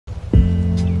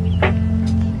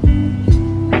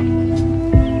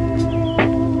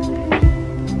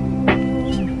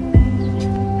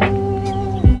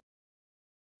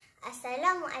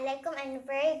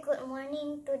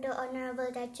morning to the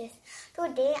honorable judges.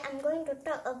 Today I'm going to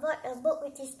talk about a book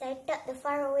which is titled The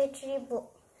Faraway Tree Book.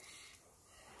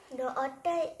 The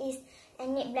author is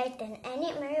Enid Blyton.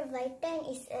 Enid Mary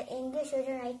Blyton is an English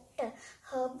children writer.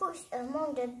 Her books are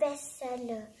among the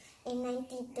best-seller in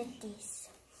 1930s.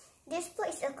 This book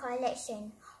is a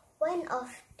collection. One of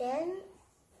them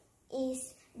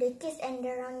is The Kids and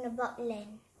the Roundabout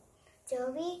Land.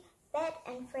 Joey, Pat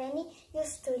and Franny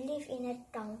used to live in a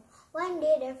town. One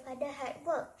day their father had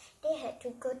work. They had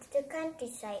to go to the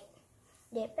countryside.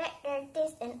 They packed their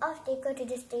things and off they go to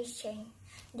the station.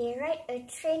 They ride a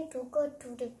train to go to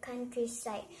the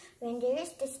countryside. When they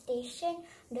reach the station,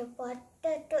 the porter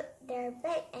took their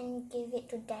bag and gave it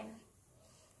to them.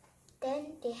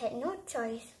 Then they had no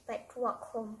choice but to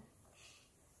walk home.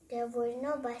 There were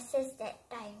no buses that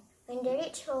time. When they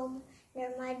reached home,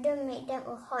 their mother made them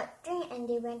a hot drink and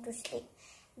they went to sleep.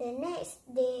 The next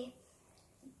day,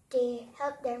 they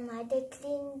helped their mother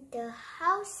clean the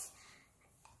house,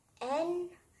 and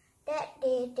that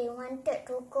day they wanted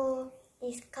to go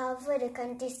discover the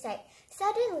countryside.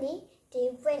 Suddenly, they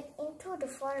went into the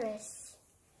forest.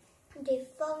 They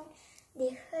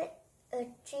heard a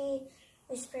tree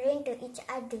whispering to each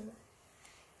other.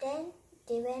 Then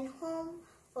they went home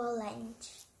for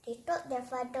lunch. They told their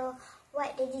father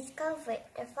what they discovered.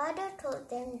 The father told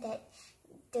them that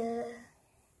the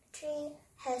tree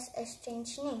has a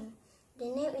strange name. The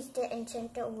name is the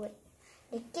Enchanted Wood.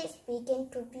 The kids began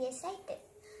to be excited.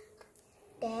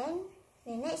 Then,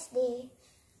 the next day,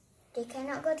 they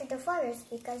cannot go to the forest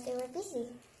because they were busy.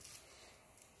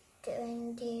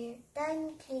 When they're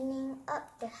done cleaning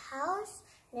up the house,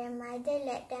 their mother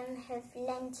let them have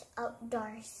lunch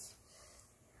outdoors.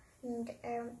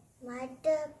 Their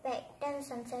mother packed them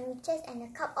some sandwiches and a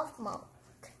cup of milk.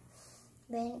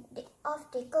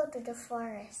 Off they go to the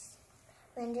forest.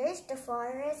 When they reached the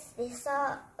forest, they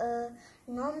saw a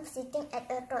gnome sitting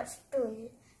at a toadstool.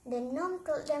 The gnome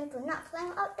told them to not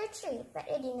climb up the tree, but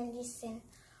they didn't listen.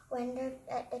 When they're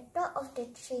at the top of the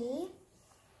tree,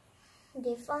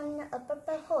 they found a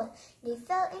purple hole. They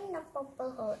fell in the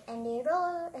purple hole and they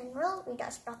rolled and rolled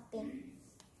without stopping.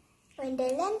 When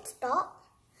the land stopped,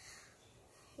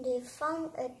 they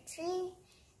found a tree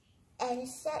and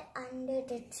sat under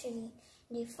the tree.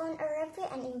 They found a rabbit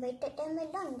and invited them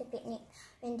along the picnic.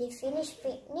 When they finished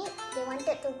picnic, they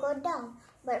wanted to go down,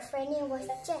 but Franny was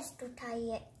just too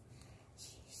tired.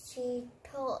 She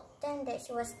told them that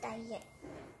she was tired.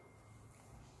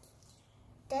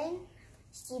 Then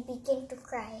she began to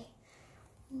cry.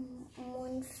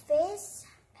 Moonface's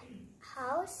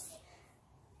house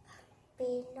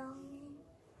belonging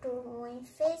to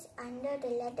Moonface. Under the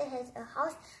ladder has a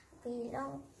house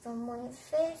belonging to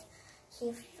Moonface.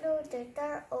 He flew the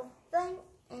door open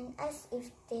and asked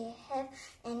if they have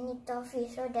any toffee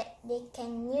so that they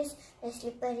can use the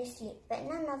slippery sleep. But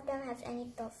none of them have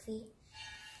any toffee.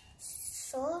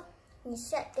 So he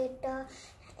shut the door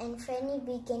and Franny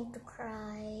began to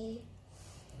cry.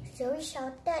 Joey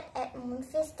shouted at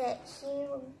Moonface that he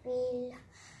will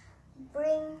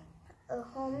bring a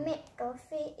homemade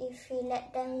toffee if he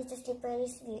let them use the slippery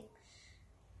sleep.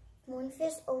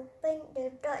 Moonface opened the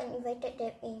door and invited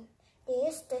them in. They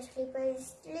used the slippery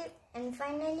sleep and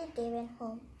finally they went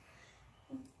home.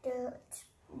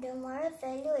 The moral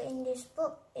value in this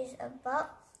book is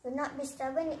about do not be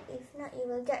stubborn, if not you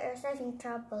will get yourself in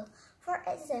trouble. For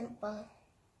example,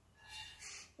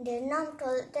 the gnome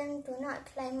told them to not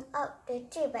climb up the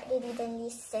tree, but they didn't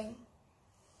listen.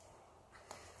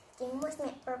 Teamwork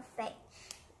made perfect.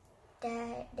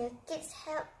 The kids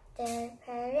helped their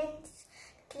parents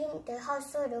clean the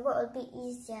house so the work will be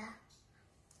easier.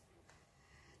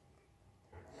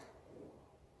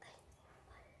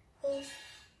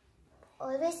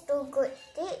 Always do good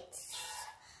deeds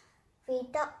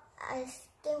without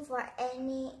asking for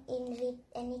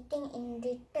anything in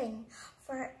return.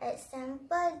 For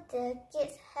example, the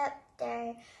kids help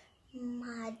their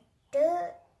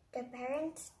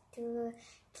parents to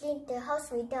clean the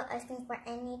house without asking for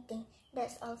anything.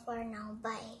 That's all for now.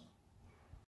 Bye.